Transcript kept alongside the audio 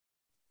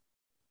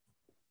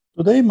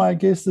Today, my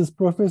guest is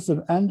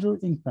Professor Andrew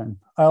Inkpen.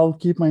 I'll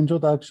keep my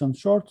introduction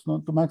short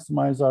to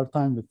maximize our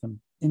time with him.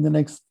 In the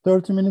next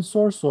 30 minutes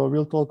or so,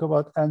 we'll talk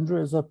about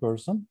Andrew as a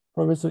person.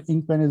 Professor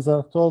Inkpen is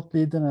a thought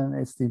leader and an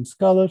esteemed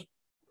scholar,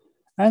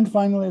 and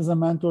finally, is a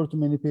mentor to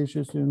many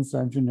PhD students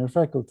and junior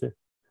faculty.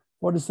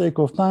 For the sake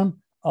of time,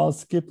 I'll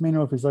skip many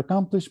of his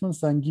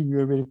accomplishments and give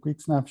you a very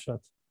quick snapshot.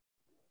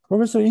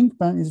 Professor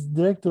Inkpen is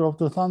director of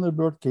the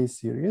Thunderbird case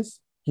series.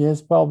 He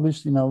has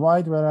published in a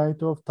wide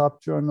variety of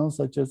top journals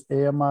such as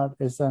AMR,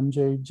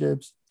 SMJ,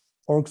 JIBS,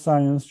 Org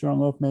Science,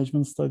 Journal of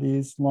Management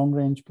Studies, Long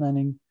Range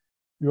Planning,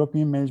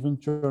 European Management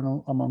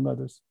Journal, among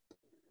others.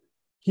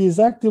 He is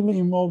actively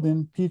involved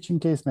in teaching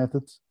case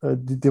method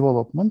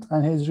development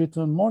and has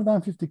written more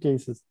than 50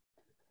 cases.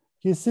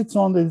 He sits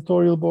on the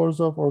editorial boards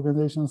of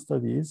Organization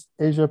Studies,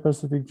 Asia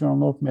Pacific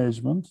Journal of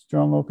Management,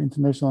 Journal of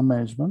International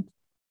Management,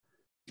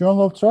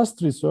 Journal of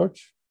Trust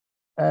Research,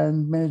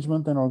 and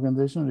Management and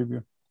Organization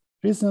Review.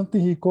 Recently,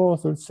 he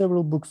co-authored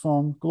several books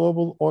on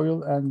global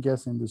oil and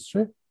gas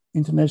industry,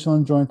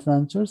 international joint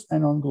ventures,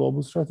 and on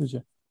global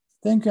strategy.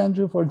 Thank you,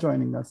 Andrew, for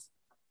joining us.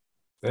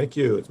 Thank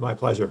you. It's my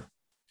pleasure.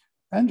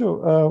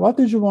 Andrew, what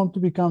did you want to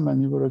become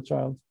when you were a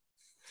child?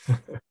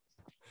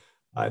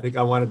 I think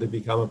I wanted to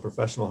become a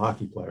professional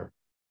hockey player.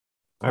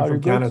 I'm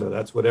from Canada.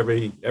 That's what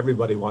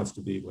everybody wants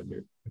to be when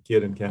you're a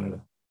kid in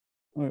Canada.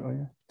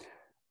 Yeah.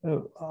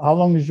 How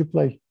long did you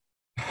play?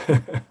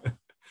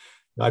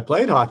 I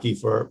played hockey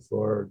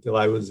for till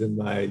I was in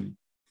my kind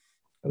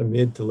of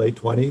mid to late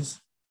 20s.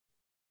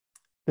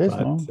 But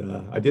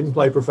I didn't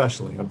play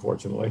professionally,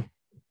 unfortunately.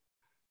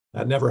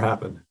 That never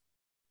happened.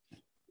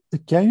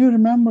 Can you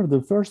remember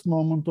the first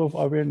moment of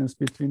awareness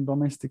between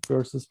domestic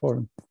versus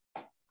foreign?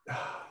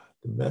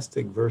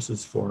 Domestic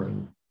versus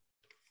foreign.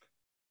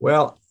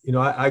 Well,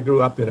 I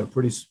grew up in a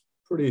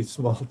pretty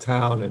small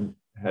town and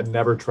had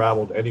never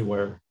traveled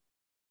anywhere.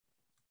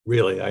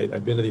 Really,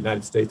 I've been to the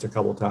United States a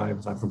couple of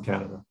times. I'm from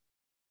Canada.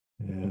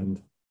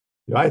 And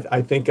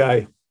I think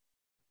I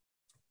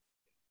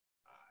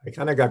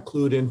kind of got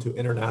clued into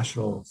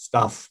international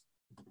stuff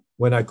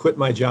when I quit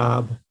my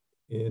job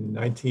in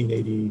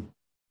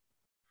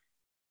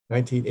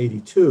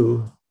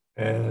 1982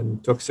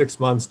 and took 6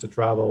 months to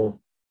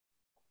travel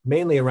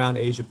mainly around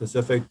Asia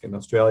Pacific and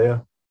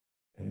Australia.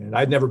 And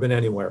I'd never been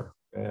anywhere.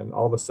 And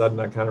all of a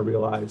sudden I kind of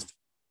realized,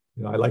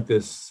 I like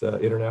this I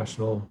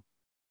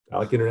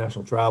like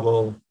international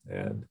travel,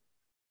 and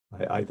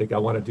I think I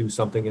want to do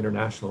something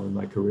international in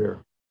my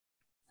career.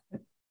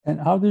 And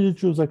how did you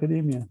choose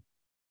academia?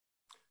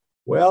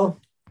 Well,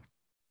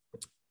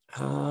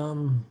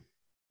 I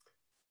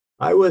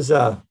was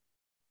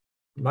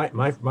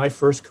my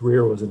first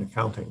career was in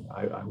accounting.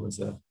 I was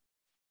an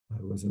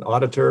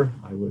auditor.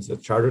 I was a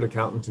chartered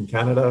accountant in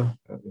Canada,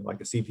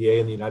 like a CPA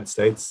in the United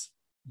States,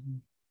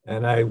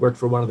 and I worked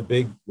for one of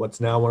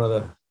what's now one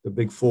of the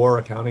big four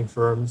accounting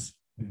firms,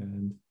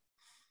 and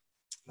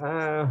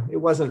it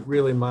wasn't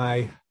really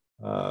my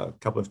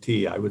cup of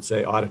tea, I would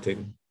say,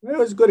 auditing. It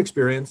was a good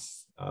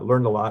experience.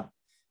 Learned a lot.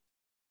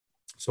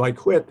 So I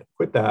quit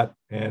that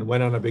and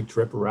went on a big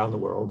trip around the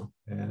world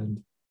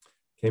and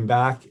came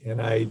back, and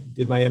I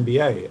did my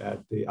MBA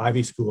at the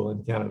Ivy School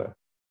in Canada.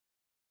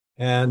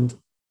 And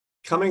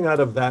coming out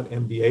of that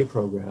MBA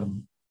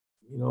program,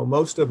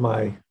 most of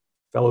my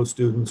fellow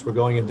students were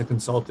going into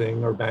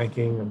consulting or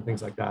banking and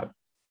things like that.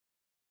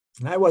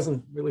 And I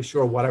wasn't really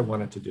sure what I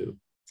wanted to do.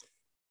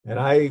 And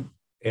I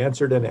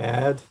found an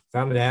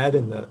ad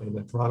in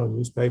the Toronto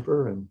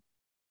newspaper and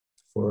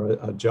for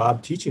a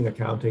job teaching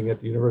accounting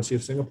at the University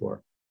of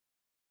Singapore.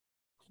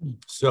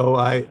 So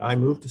I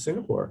moved to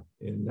Singapore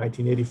in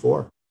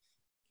 1984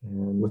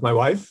 and with my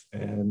wife,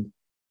 and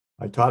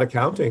I taught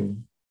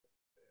accounting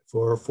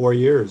for 4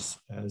 years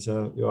as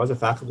a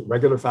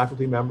regular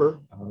faculty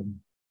member.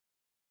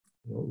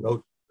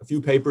 Wrote a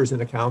few papers in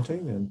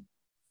accounting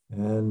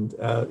and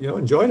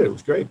enjoyed it. It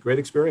was great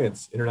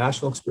experience,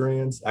 international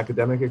experience,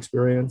 academic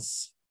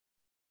experience.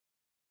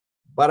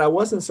 But I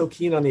wasn't so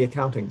keen on the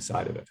accounting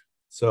side of it.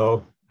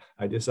 So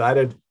I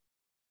decided,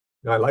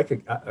 I like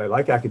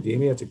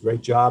academia. It's a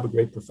great job, a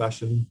great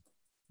profession,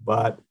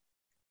 but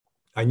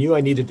I knew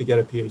I needed to get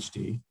a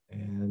PhD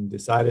and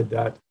decided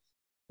that,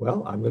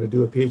 well, I'm going to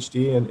do a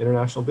PhD in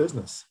international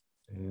business.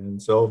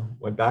 And so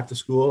went back to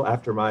school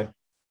after my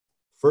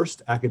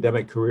first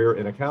academic career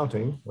in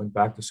accounting, went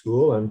back to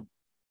school and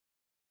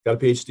got a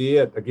PhD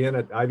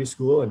at Ivy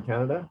School in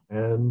Canada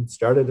and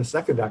started a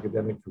second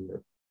academic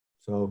career.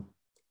 So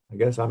I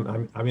guess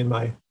I'm in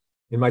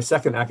my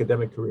second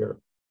academic career.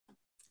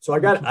 So I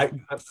got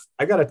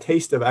a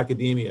taste of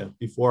academia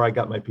before I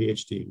got my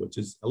PhD, which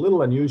is a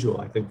little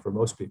unusual, I think, for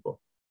most people.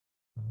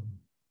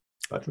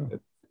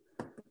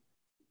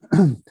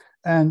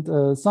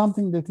 And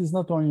something that is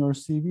not on your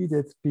CV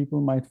that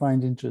people might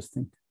find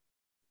interesting.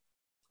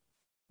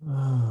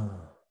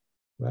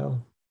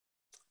 Well,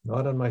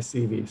 not on my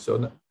CV,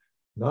 so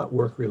not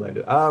work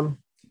related. I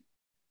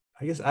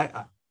guess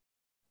I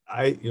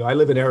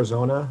live in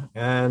Arizona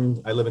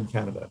and I live in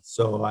Canada,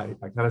 so I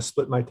kind of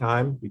split my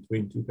time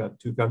between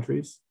two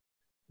countries,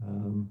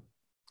 and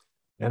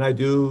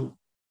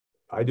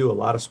I do a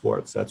lot of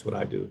sports. That's what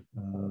I do.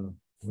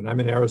 When I'm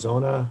in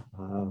Arizona,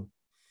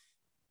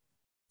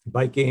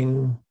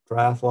 biking,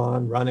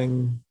 triathlon,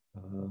 running,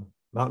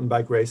 mountain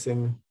bike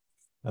racing.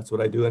 That's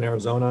what I do in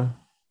Arizona.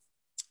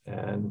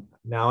 And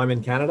now I'm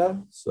in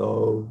Canada.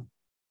 So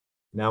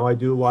now I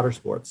do water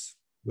sports,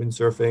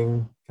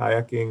 windsurfing,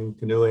 kayaking,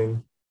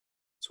 canoeing,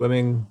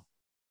 swimming,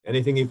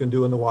 anything you can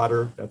do in the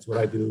water. That's what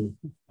I do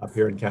up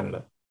here in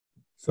Canada.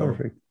 So,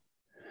 perfect.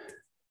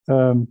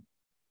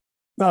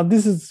 Well,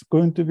 this is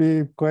going to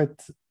be quite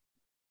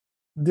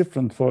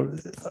different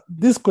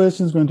this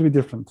question is going to be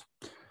different.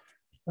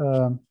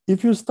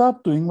 If you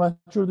stop doing what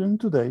you're doing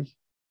today,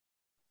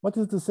 what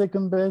is the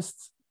second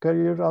best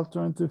career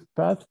alternative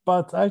path?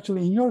 But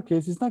actually, in your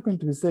case, it's not going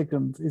to be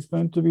second. It's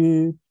going to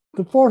be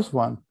the fourth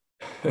one.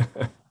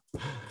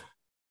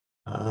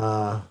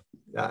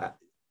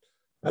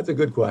 That's a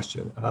good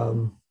question.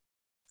 I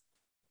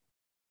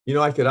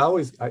can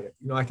always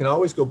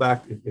go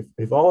back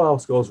if all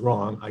else goes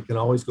wrong. I can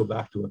always go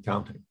back to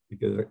accounting,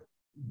 because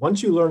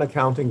once you learn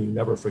accounting, you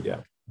never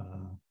forget.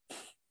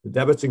 The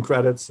debits and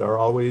credits are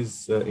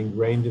always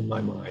ingrained in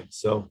my mind.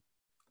 So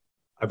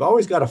I've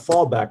always got a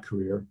fallback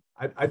career.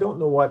 I don't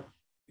know what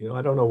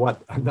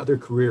another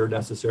career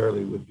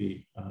necessarily would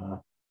be.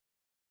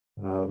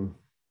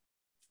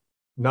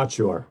 Not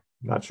sure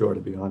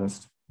to be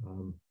honest.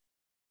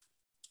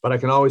 But I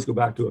can always go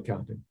back to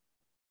accounting.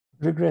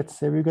 Regrets?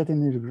 Have you got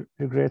any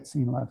regrets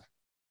in life?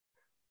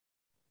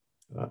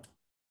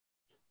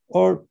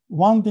 Or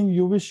one thing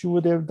you wish you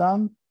would have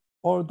done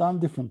or done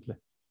differently?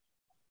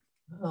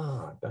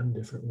 Done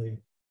differently.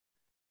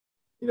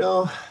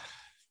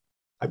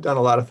 I've done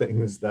a lot of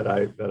things that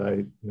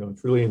I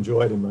truly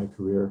enjoyed in my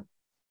career.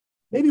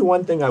 Maybe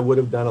one thing I would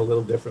have done a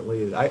little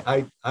differently is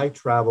I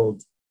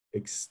traveled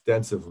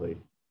extensively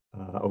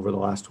over the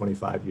last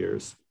 25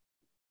 years.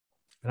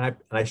 And I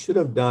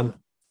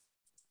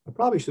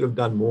probably should have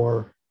done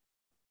more.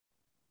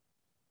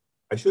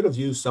 I should have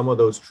used some of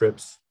those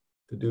trips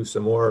to do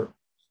some more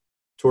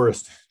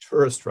tourist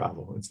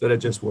travel instead of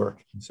just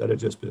work, instead of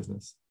just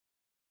business.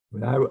 I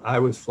mean, I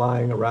was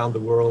flying around the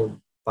world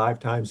 5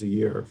 times a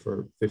year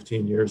for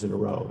 15 years in a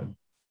row. And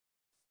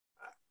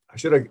I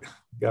should have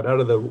got out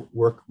of the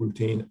work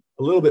routine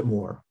a little bit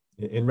more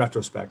in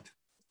retrospect,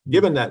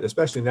 given that,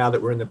 especially now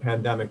that we're in the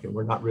pandemic and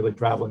we're not really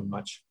traveling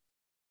much.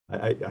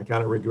 I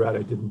kind of regret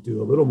I didn't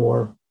do a little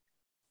more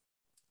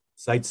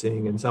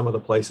sightseeing in some of the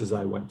places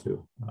I went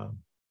to.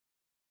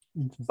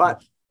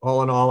 But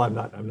all in all, I'm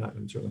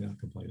certainly not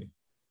complaining.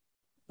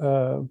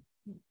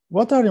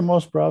 What are you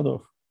most proud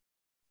of?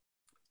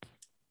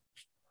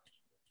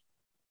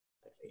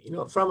 In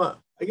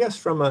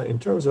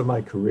terms of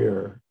my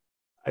career,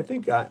 I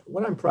think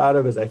what I'm proud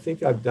of is I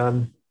think I've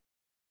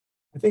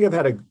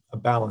had a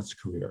balanced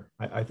career.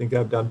 I think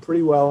I've done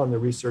pretty well on the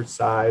research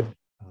side.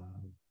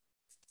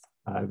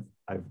 I think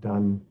I've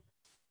done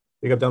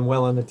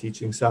well on the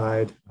teaching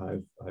side.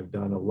 I've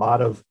done a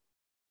lot of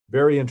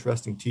very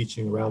interesting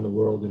teaching around the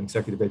world in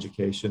executive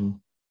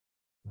education.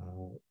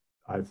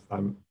 I've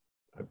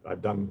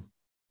done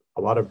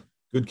a lot of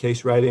good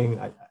case writing.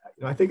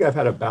 I think I've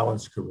had a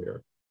balanced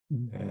career,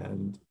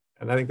 and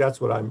I think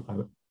that's what I'm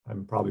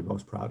probably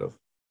most proud of.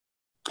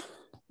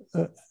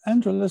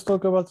 Andrew, let's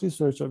talk about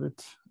research a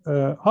bit.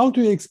 How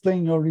do you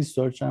explain your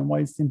research and why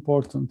it's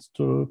important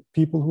to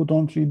people who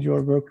don't read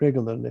your work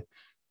regularly?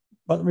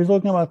 But we're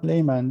talking about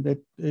layman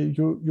that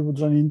you would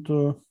run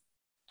into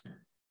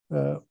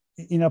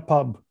in a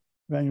pub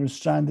when you're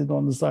stranded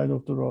on the side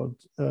of the road.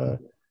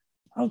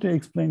 How do you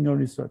explain your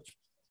research?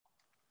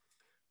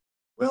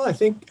 Well, I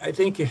think I've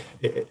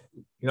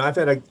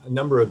had a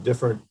number of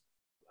different,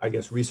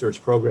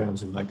 research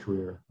programs in my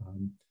career.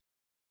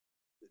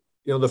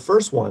 The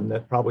first one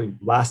that probably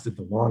lasted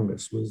the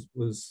longest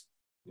was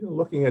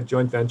looking at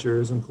joint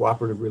ventures and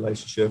cooperative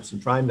relationships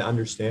and trying to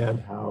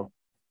understand how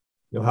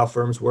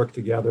firms work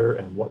together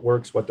and what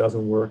works, what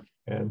doesn't work,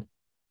 and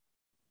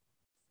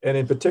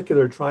in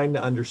particular trying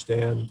to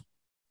understand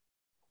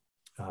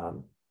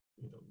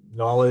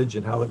knowledge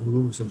and how it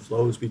moves and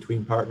flows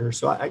between partners.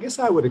 So I guess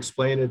I would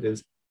explain it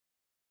as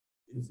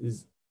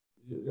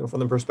from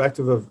the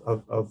perspective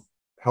of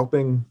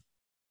helping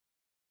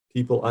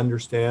people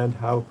understand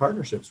how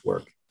partnerships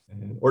work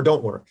or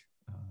don't work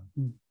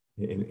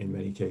in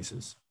many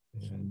cases.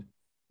 And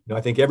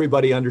I think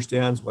everybody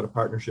understands what a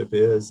partnership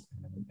is,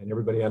 and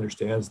everybody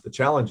understands the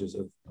challenges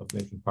of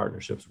making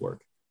partnerships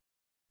work.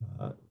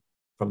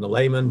 From the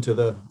layman to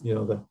the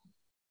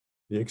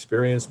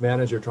experienced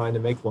manager trying to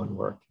make one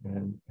work.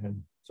 And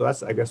so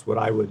that's, I guess, what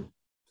I would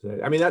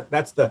say. I mean,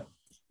 that's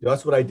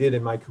what I did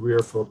in my career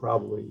for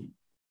probably,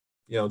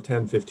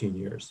 10, 15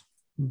 years.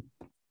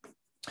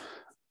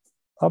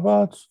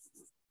 About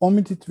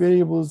omitted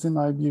variables in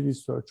IB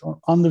research or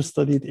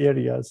understudied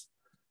areas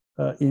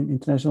in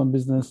international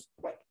business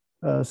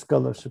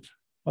scholarships,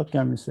 what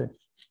can we say?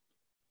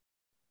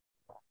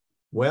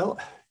 Well,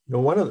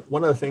 one of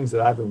the things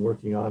that I've been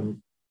working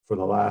on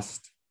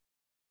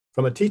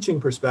from a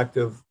teaching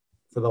perspective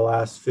for the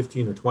last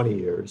 15 or 20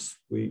 years,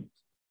 we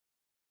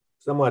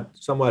somewhat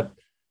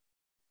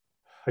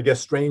I guess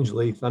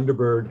strangely,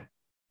 Thunderbird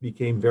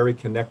became very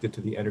connected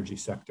to the energy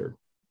sector.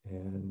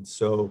 And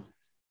so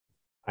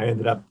I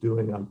ended up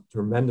doing a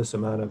tremendous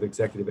amount of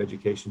executive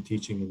education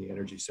teaching in the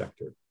energy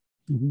sector.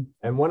 Mm-hmm.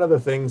 And one of the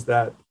things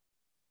that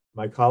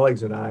my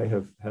colleagues and I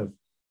have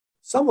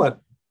somewhat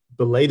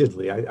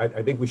belatedly,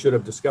 I think we should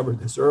have discovered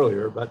this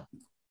earlier, but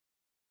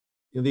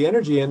the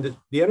energy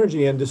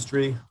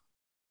industry,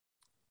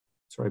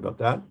 sorry about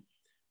that.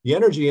 The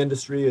energy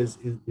industry is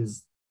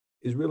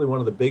really one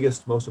of the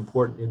biggest, most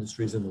important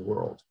industries in the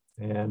world.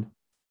 And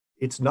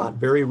it's not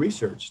very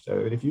researched. I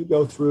mean, if you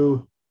go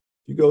through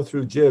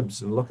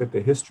JIBS and look at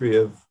the history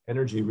of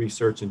energy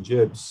research in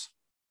JIBS,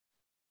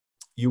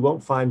 you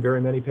won't find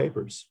very many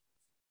papers.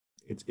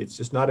 It's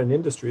just not an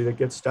industry that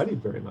gets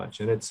studied very much.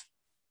 And it's,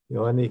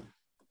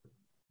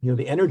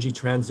 the energy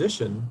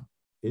transition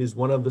is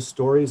one of the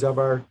stories of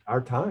our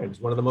times,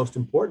 one of the most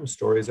important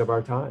stories of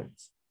our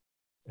times.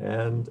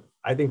 And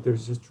I think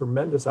there's this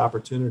tremendous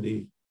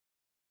opportunity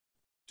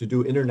to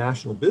do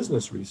international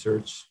business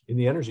research in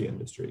the energy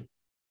industry.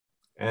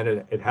 And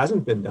it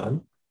hasn't been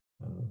done.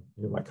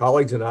 My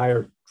colleagues and I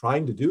are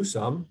trying to do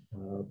some,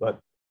 but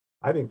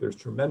I think there's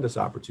tremendous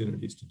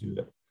opportunities to do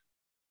that.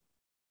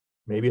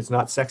 Maybe it's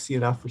not sexy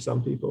enough for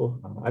some people.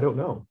 I don't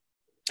know.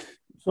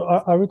 So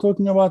are we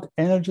talking about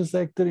energy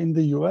sector in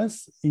the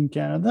US, in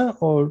Canada,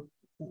 or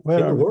where?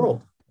 In the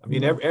world. I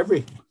mean,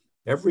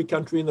 every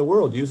country in the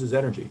world uses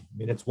energy. I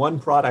mean, it's one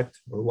product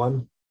or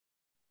one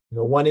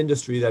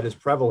industry that is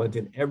prevalent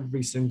in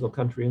every single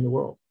country in the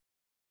world.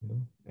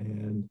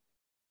 And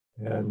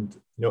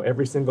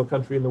every single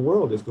country in the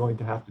world is going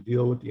to have to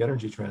deal with the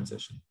energy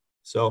transition.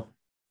 So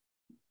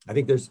I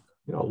think there's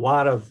a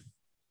lot of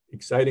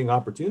exciting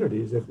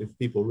opportunities if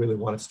people really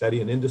want to study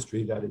an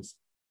industry that is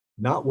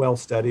not well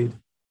studied,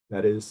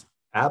 that is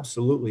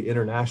absolutely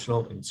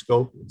international in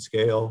scope and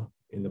scale,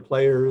 in the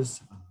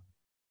players.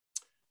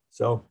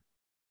 So,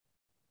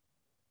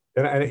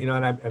 and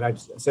I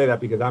say that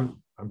because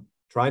I'm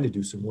trying to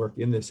do some work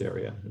in this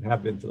area and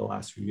have been for the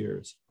last few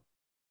years.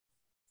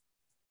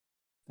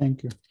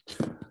 Thank you.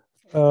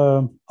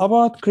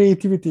 About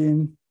creativity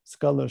in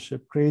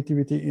scholarship,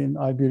 creativity in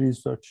IB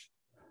research.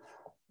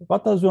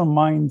 What does your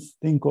mind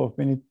think of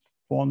when it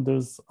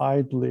wanders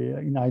idly,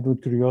 in idle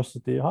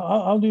curiosity?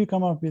 How do you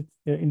come up with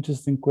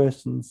interesting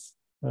questions?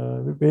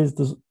 Where is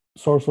the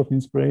source of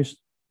inspiration?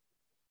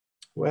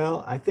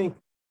 Well, I think,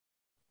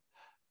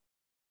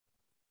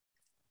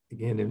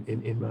 again,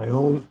 in my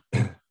own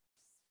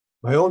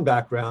my own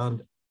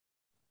background,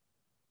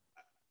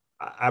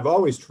 I've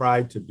always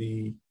tried to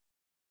be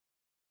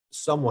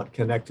somewhat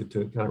connected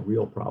to kind of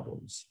real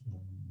problems,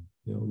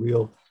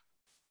 real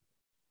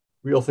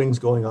things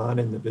going on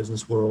in the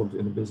business world,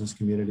 in the business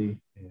community,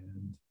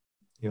 and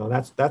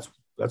that's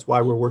why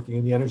we're working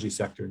in the energy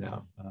sector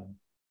now.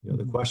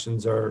 The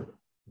questions are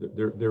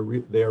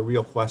they are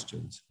real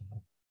questions.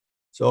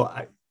 So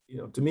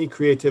to me,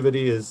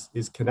 creativity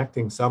is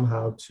connecting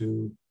somehow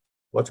to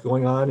what's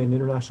going on in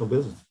international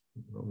business,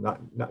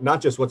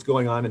 not just what's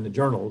going on in the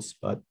journals,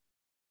 but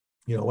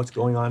what's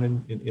going on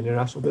in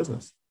international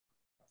business.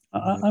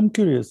 I'm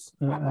curious,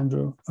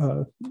 Andrew.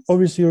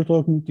 Obviously, you're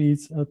talking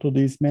to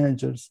these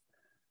managers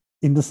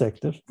in the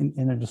sector, in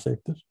energy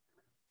sector.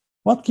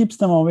 What keeps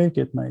them awake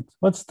at night?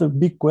 What's the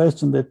big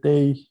question that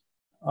they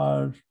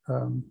are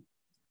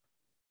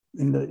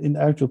in the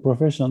actual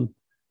profession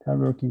they're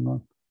working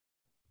on?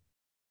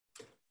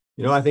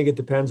 I think it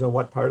depends on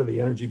what part of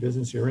the energy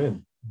business you're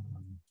in.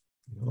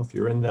 If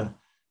you're in the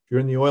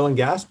oil and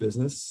gas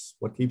business,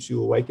 what keeps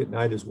you awake at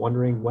night is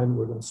wondering when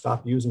we're going to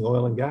stop using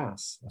oil and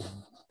gas.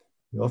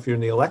 If you're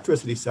in the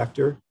electricity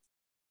sector,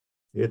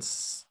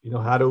 it's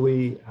how do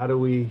we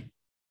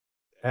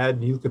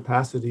add new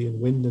capacity in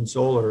wind and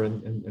solar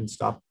and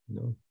stop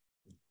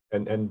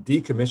and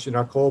decommission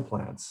our coal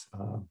plants.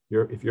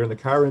 If you're in the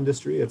car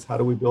industry, it's how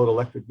do we build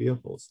electric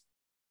vehicles.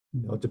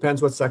 It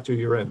depends what sector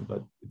you're in,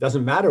 but it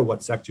doesn't matter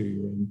what sector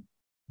you're in.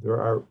 There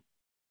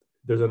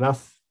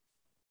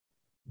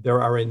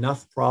are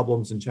enough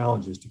problems and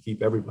challenges to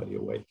keep everybody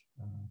awake,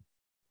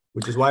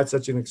 which is why it's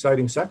such an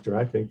exciting sector,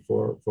 I think,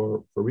 for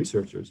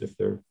researchers if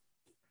they're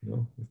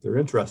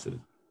interested.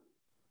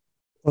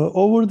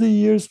 Over the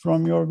years,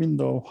 from your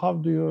window, how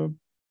do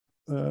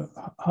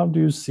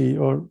you see,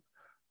 or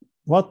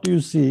what do you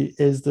see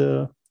as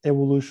the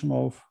evolution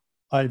of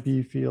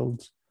IB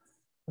field?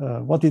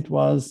 What it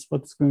was,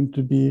 what's going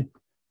to be?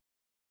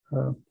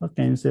 What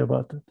can you say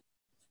about it?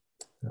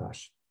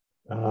 Gosh,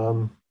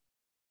 I'm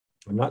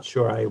not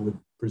sure I would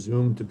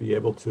presume to be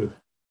able to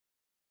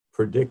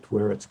predict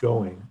where it's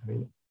going. I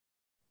mean,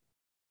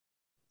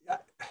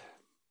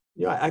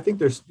 I think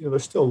there's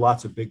still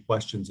lots of big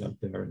questions out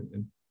there,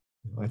 and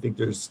I think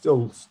there's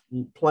still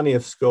plenty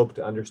of scope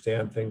to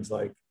understand things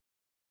like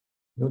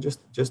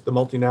just the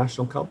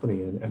multinational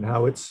company and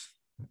how it's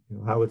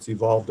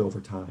evolved over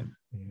time.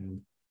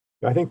 And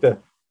I think the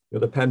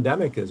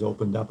pandemic has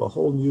opened up a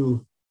whole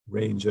new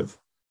range of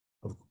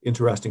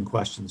interesting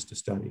questions to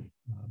study.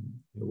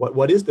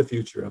 What is the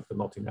future of the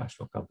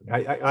multinational company?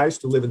 I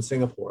used to live in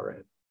Singapore,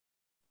 and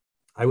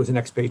I was an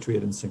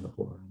expatriate in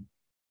Singapore.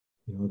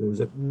 there's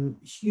a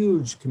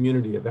huge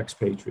community of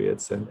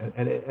expatriates, and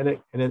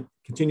it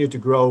continued to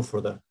grow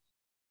for the,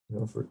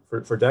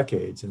 for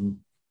decades. And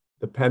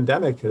the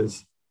pandemic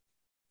has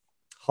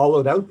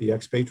hollowed out the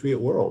expatriate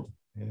world.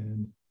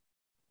 And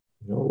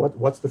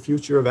what's the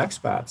future of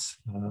expats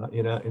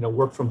in a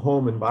work from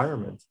home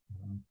environment?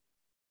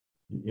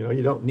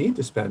 You don't need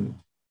to spend.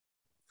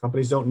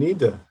 Companies don't need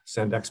to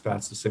send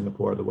expats to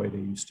Singapore the way they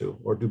used to,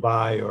 or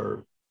Dubai,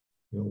 or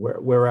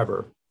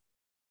wherever.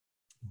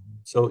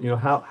 So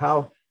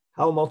how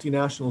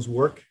multinationals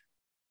work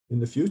in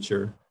the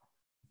future,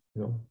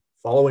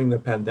 following the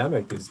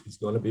pandemic is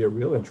going to be a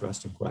real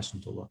interesting question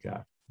to look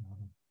at.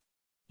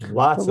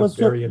 Lots of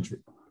very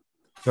interesting.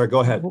 Sorry, go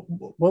ahead.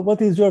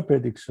 What is your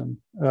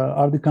prediction?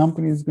 Are the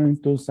companies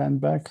going to send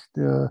back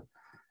the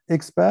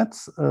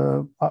expats,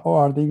 or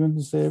are they going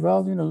to say,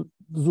 well,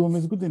 Zoom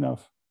is good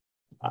enough?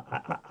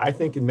 I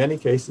think in many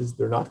cases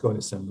they're not going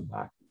to send them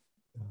back.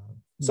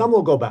 Some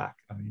will go back.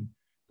 I mean,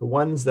 the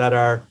ones that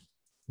are,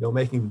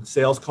 making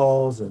sales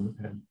calls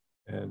and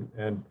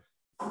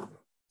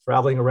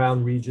traveling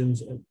around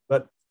regions,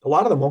 but a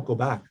lot of them won't go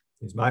back.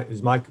 Is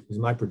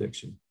my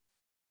prediction.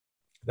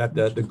 That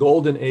the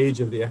golden age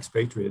of the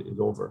expatriate is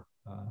over.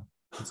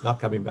 It's not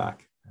coming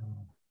back.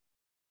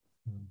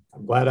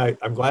 I'm glad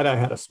I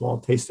had a small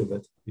taste of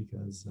it,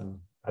 because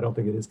I don't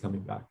think it is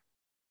coming back.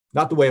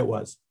 Not the way it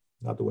was.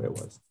 Not the way it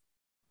was.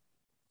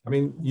 I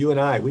mean, you and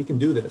I, we can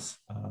do this.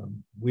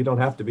 We don't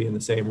have to be in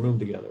the same room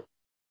together.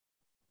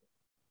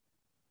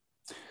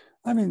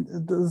 I mean,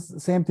 the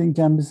same thing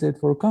can be said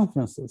for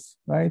conferences,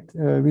 right?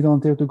 We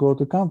don't have to go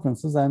to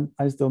conferences, and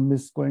I still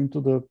miss going to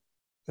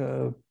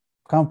the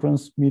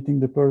conference, meeting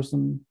the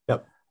person.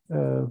 Yep.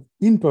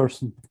 In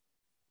person.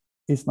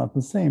 It's not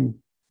the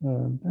same.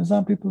 And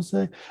some people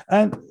say,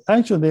 and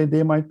actually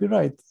they might be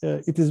right.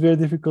 It is very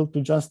difficult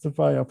to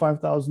justify a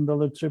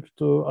 $5,000 trip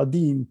to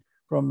Aden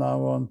from now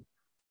on,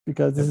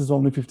 because this is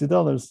only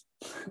 $50.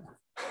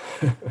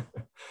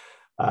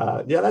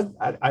 Yeah,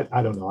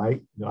 I don't know.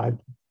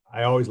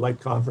 I always like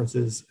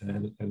conferences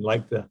and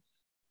like the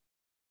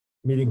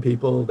meeting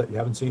people that you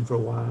haven't seen for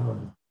a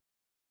while.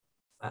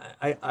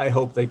 And I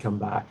hope they come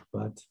back,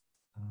 but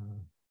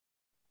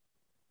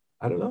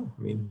I don't know.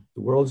 I mean,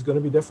 the world is going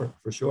to be different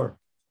for sure.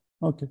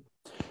 Okay.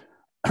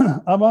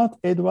 About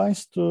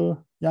advice to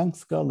young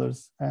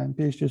scholars and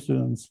PhD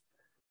students,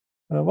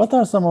 what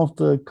are some of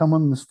the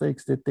common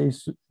mistakes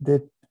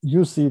that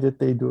you see that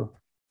they do?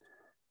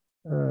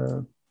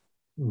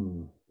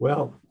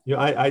 Well,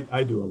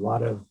 I do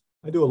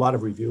a lot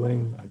of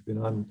reviewing. I've been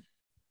on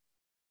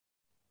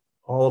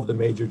all of the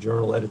major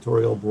journal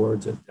editorial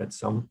boards at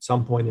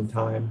some point in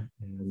time,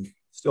 and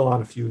still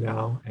on a few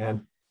now.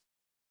 And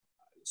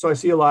so I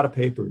see a lot of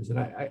papers, and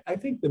I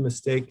think the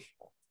mistake,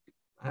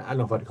 I don't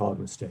know if I'd call it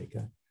a mistake.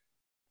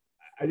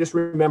 I just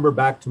remember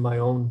back to my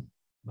own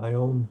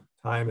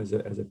time as a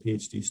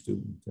PhD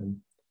student, and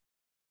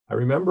I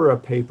remember a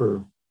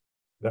paper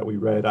that we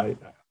read.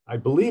 I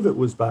believe it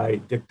was by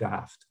Dick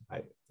Daft.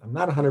 I'm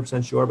not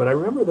 100% sure, but I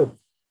remember that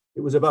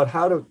it was about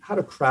how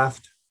to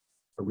craft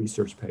a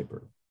research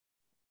paper,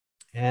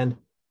 and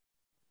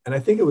I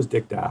think it was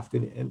Dick Daft.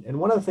 And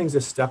one of the things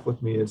that stuck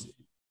with me is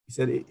he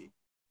said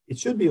it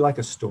should be like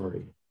a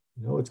story.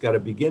 It's got a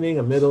beginning,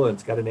 a middle, and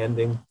it's got an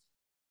ending.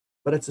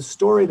 But it's a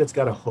story that's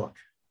got a hook.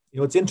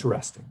 It's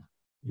interesting.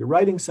 You're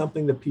writing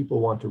something that people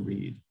want to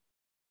read.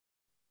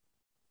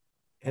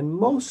 And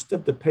most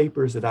of the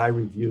papers that I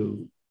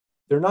review,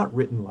 they're not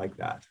written like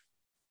that.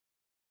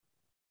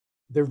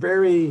 They're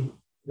very,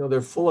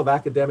 they're full of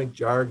academic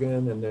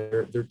jargon, and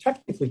they're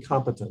technically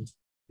competent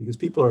because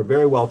people are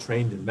very well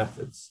trained in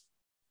methods.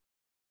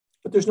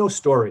 But there's no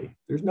story.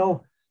 There's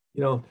no,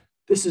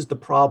 this is the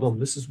problem.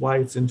 This is why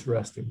it's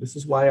interesting. This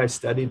is why I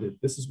studied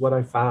it. This is what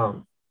I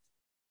found.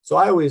 So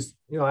I always,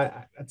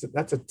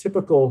 that's a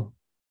typical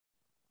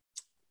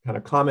kind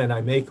of comment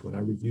I make when I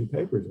review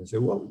papers. I say,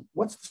 well,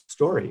 what's the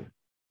story?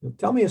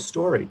 Tell me a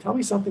story. Tell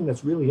me something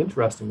that's really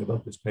interesting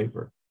about this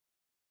paper.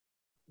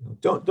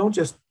 Don't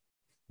just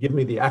give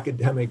me the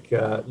academic,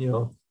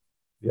 the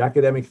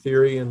academic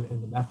theory and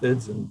the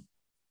methods, and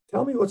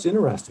tell me what's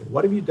interesting.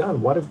 What have you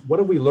done? What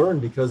have we learned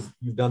because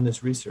you've done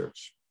this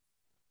research?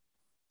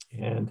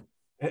 And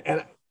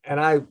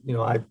I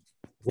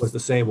was the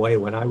same way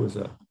when I was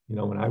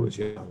when I was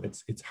young.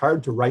 It's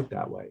hard to write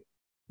that way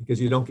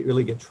because you don't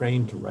really get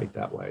trained to write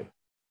that way.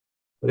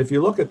 But if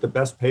you look at the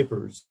best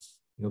papers,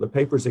 the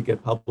papers that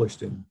get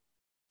published in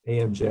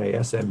AMJ,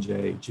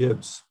 SMJ,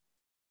 JIBS,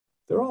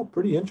 they're all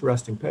pretty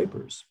interesting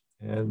papers,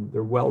 and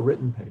they're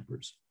well-written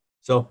papers.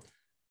 So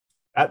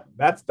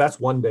that's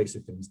one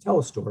basic thing, is tell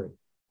a story,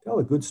 tell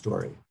a good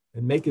story,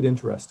 and make it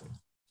interesting.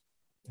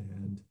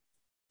 And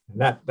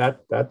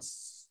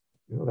that's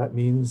that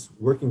means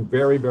working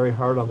very, very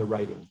hard on the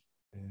writing,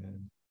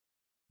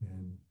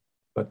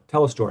 but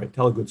tell a story,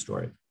 tell a good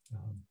story,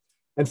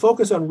 and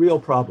focus on real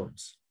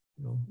problems,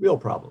 real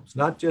problems,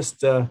 not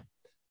just.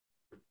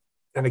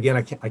 And again,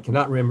 I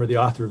cannot remember the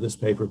author of this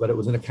paper, but it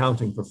was an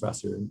accounting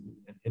professor,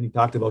 and he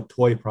talked about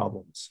toy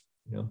problems.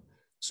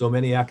 So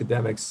many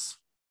academics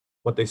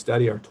what they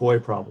study are toy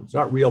problems,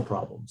 not real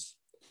problems.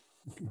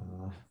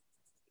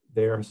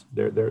 They're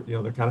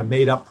kind of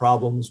made up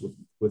problems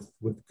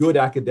with good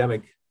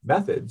academic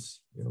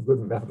methods, good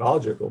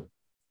methodological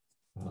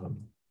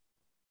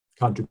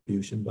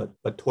contribution,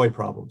 but toy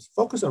problems.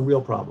 Focus on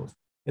real problems.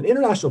 In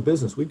international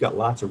business, we've got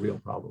lots of real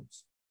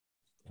problems.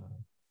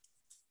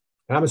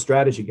 And I'm a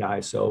strategy guy,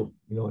 so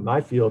in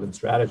my field in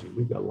strategy,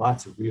 we've got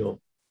lots of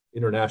real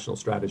international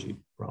strategy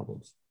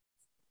problems.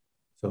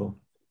 So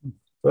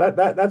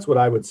that's what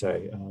I would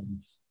say.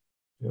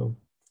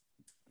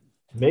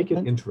 Make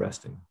it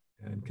interesting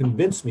and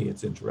convince me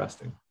it's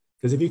interesting.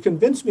 Because if you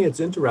convince me it's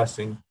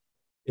interesting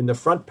in the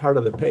front part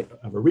of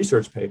of a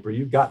research paper,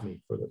 you've got me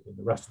for the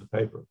rest of the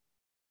paper.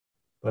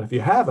 But if you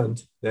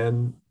haven't,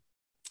 then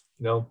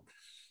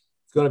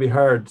it's going to be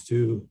hard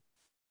to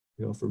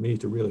for me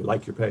to really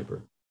like your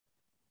paper.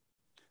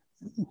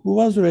 Who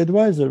was your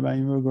advisor when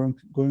you were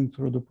going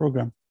through the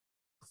program?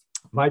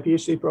 My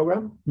PhD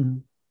program?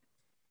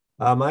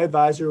 Mm-hmm. My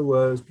advisor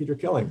was Peter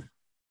Killing,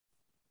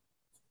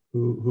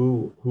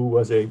 who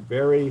was a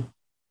very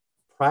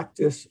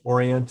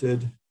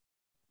practice-oriented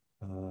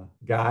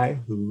guy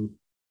who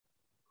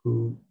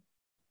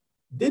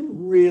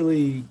didn't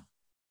really.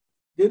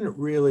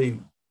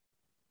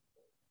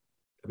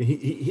 I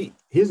mean,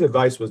 his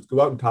advice was go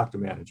out and talk to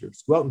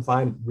managers, go out and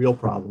find real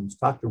problems,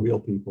 talk to real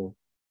people,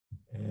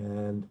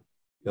 and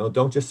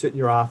don't just sit in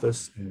your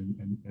office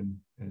and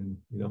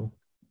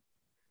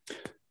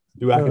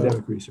do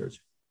academic research.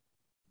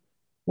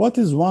 What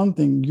is one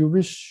thing you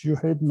wish you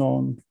had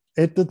known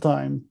at the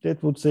time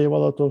that would save a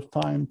lot of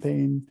time,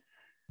 pain,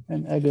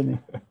 and agony?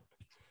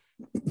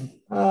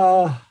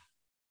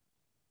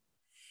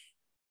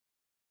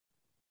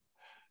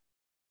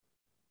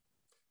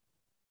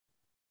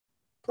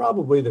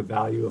 Probably the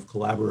value of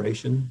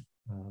collaboration.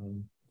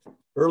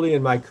 Early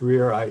in my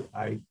career,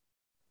 I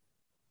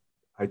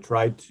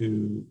tried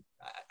to,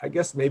 I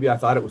guess maybe I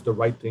thought it was the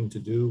right thing to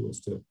do was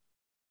to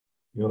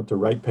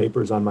write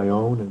papers on my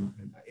own. And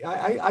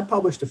I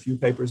published a few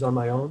papers on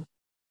my own,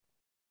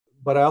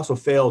 but I also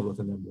failed with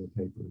a number of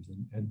papers.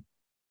 And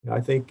I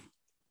think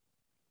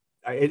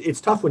it's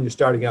tough when you're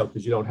starting out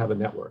because you don't have a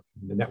network.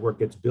 The network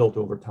gets built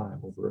over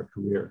time, over a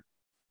career.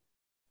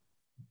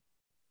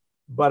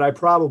 But I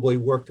probably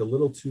worked a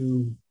little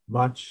too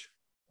much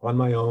on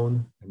my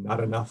own and not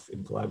enough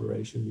in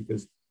collaboration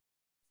because,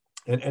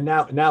 and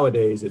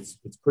nowadays it's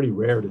pretty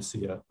rare to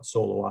see a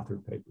solo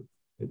authored paper.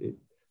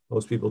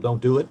 Most people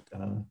don't do it.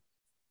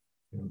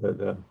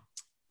 The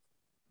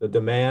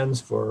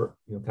demands for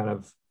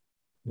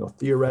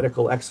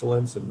theoretical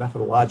excellence and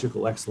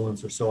methodological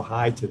excellence are so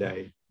high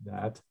today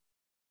that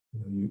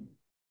you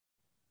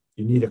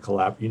need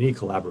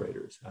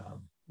collaborators.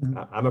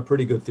 I'm a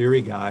pretty good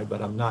theory guy,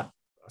 but I'm not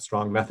a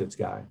strong methods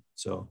guy.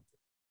 So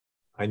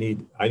I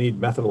need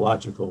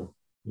methodological,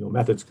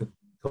 methods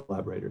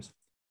collaborators.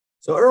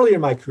 So early in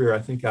my career, I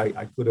think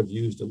I could have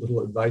used a little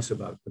advice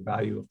about the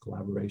value of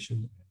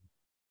collaboration.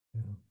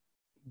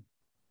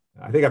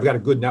 I think I've got a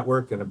good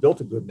network and I built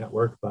a good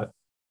network, but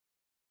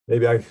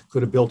maybe I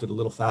could have built it a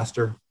little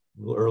faster, a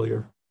little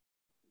earlier.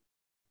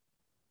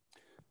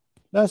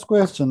 Last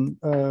question.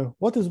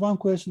 What is one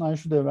question I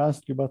should have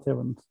asked you but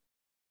haven't?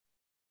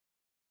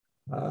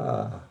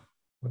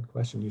 One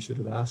question you should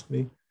have asked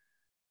me.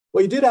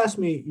 Well, you did ask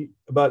me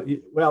about,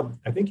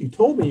 I think you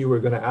told me you were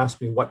going to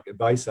ask me what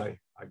advice I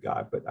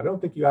got, but I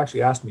don't think you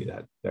actually asked me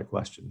that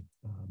question,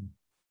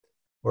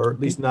 or at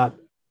least not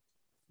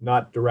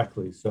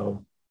directly.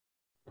 So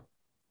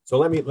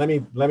let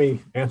me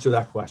answer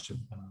that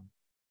question,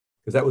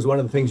 because that was one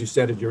of the things you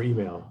said in your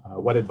email.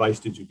 What advice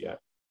did you get?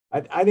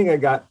 I think I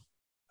got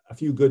a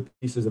few good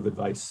pieces of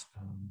advice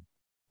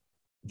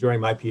during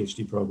my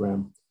PhD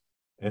program.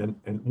 And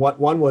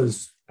one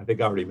was, I think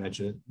I already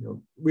mentioned it,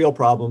 real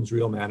problems,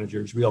 real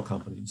managers, real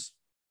companies.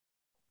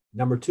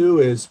 Number two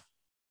is,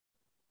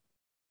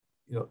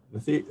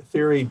 the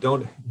theory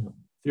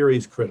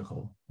is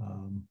critical.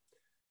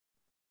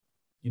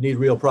 You need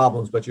real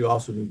problems, but you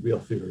also need real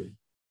theory.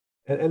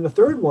 And the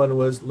third one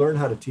was learn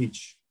how to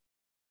teach.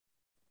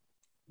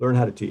 Learn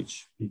how to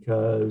teach,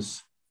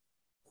 because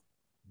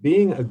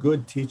being a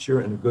good teacher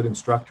and a good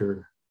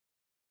instructor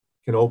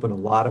can open a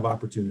lot of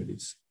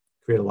opportunities,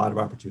 create a lot of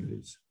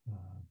opportunities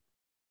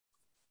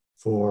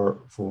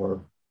for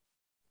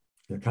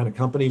the kind of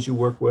companies you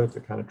work with, the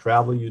kind of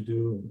travel you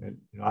do. And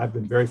I've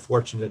been very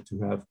fortunate to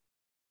have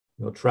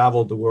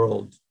traveled the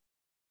world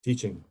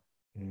teaching,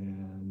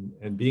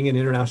 and being in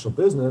international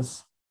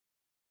business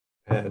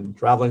and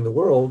traveling the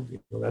world.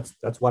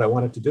 That's what I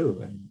wanted to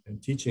do,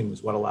 and teaching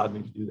was what allowed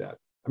me to do that.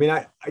 I mean,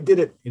 I did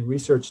it in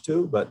research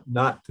too, but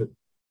not to.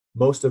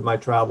 Most of my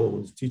travel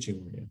was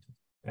teaching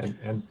oriented,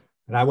 and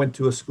I went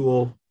to a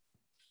school.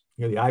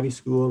 The Ivy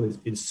School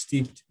is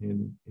steeped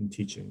in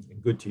teaching, in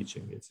good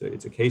teaching.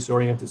 It's a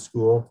case-oriented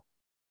school.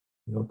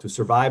 To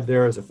survive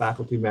there as a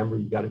faculty member,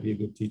 you got to be a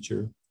good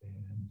teacher.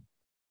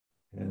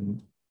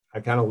 And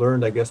I kind of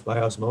learned, I guess, by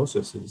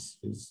osmosis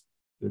is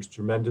there's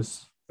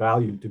tremendous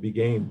value to be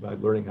gained by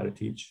learning how to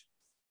teach,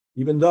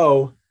 even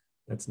though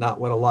that's not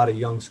what a lot of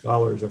young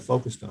scholars are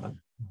focused on.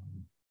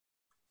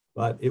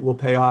 but it will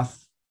pay off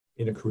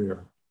in a career.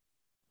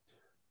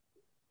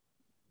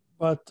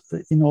 But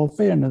in all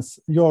fairness,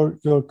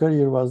 your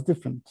career was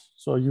different.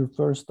 So you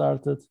first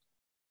started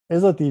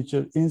as a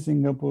teacher in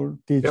Singapore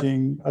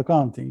teaching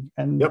accounting.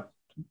 And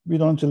we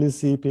don't really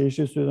see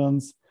PhD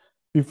students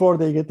before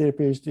they get their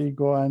PhD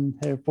go and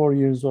have 4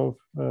 years of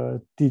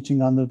teaching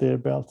under their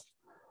belt.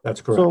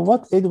 That's correct. So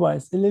what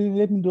advice,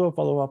 let me do a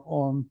follow-up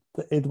on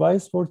the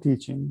advice for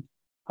teaching,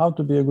 how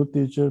to be a good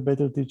teacher,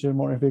 better teacher,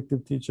 more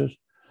effective teacher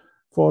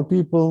for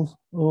people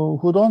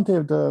who don't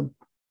have the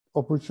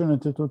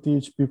opportunity to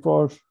teach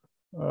before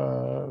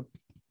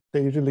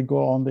they really go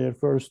on their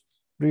first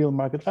real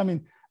market. I mean,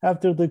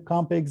 after the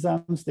comp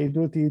exams, they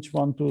do teach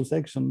 1-2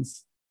 sections,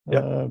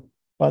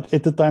 but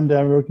at the time they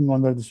are working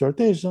on their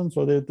dissertation, so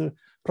the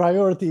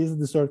priority is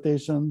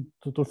dissertation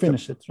to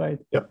finish it, right?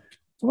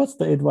 So what's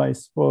the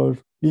advice for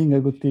being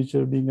a good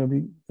teacher, being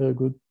a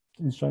good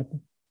instructor?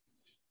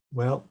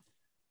 Well,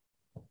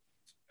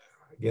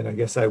 again, I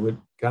guess I would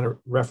kind of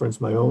reference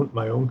my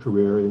own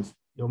career. Is,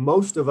 you know,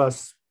 most of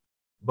us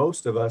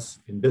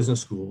in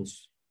business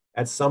schools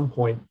at some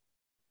point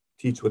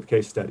teach with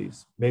case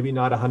studies. Maybe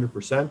not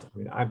 100%. I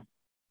mean,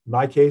 in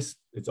my case,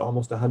 it's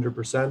almost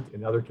 100%.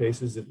 In other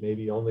cases, it may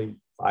be only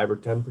 5 or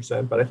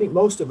 10%. But I think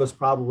most of us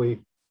probably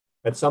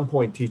at some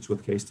point teach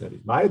with case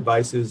studies. My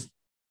advice is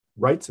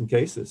write some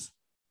cases,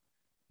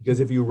 because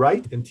if you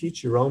write and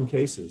teach your own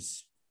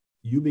cases,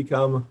 you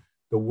become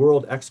the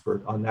world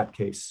expert on that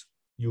case.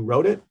 You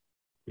wrote it,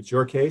 it's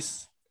your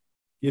case,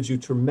 gives you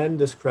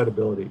tremendous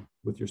credibility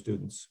with your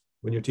students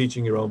when you're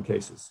teaching your own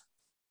cases.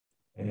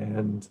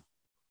 And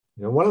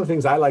you know, one of the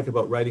things I like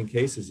about writing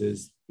cases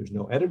is there's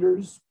no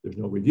editors, there's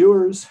no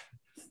reviewers.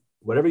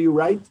 Whatever you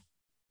write,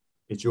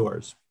 it's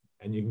yours,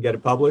 and you can get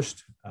it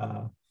published.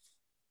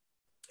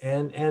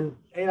 And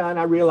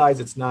I realize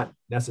it's not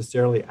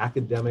necessarily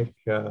academic.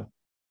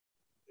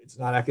 It's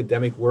not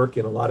academic work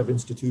in a lot of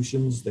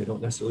institutions. They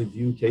don't necessarily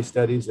view case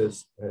studies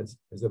as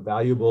a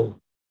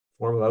valuable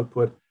form of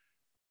output.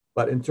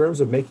 But in terms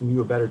of making you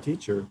a better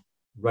teacher,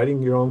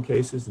 writing your own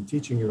cases and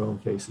teaching your own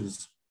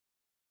cases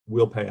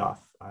will pay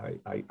off.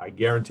 I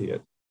guarantee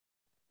it.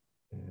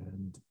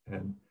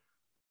 And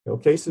you know,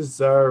 cases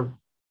are,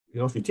 you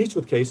know, if you teach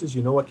with cases,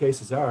 you know what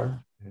cases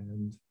are,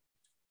 and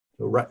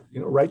so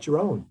write your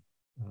own.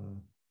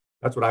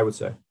 That's what I would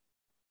say.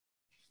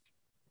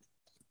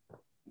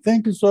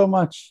 Thank you so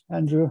much,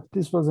 Andrew.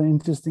 This was an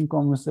interesting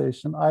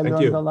conversation. I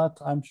learned a lot.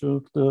 I'm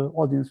sure the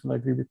audience will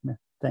agree with me.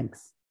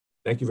 Thanks.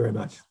 Thank you very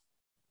much.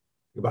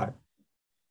 Goodbye.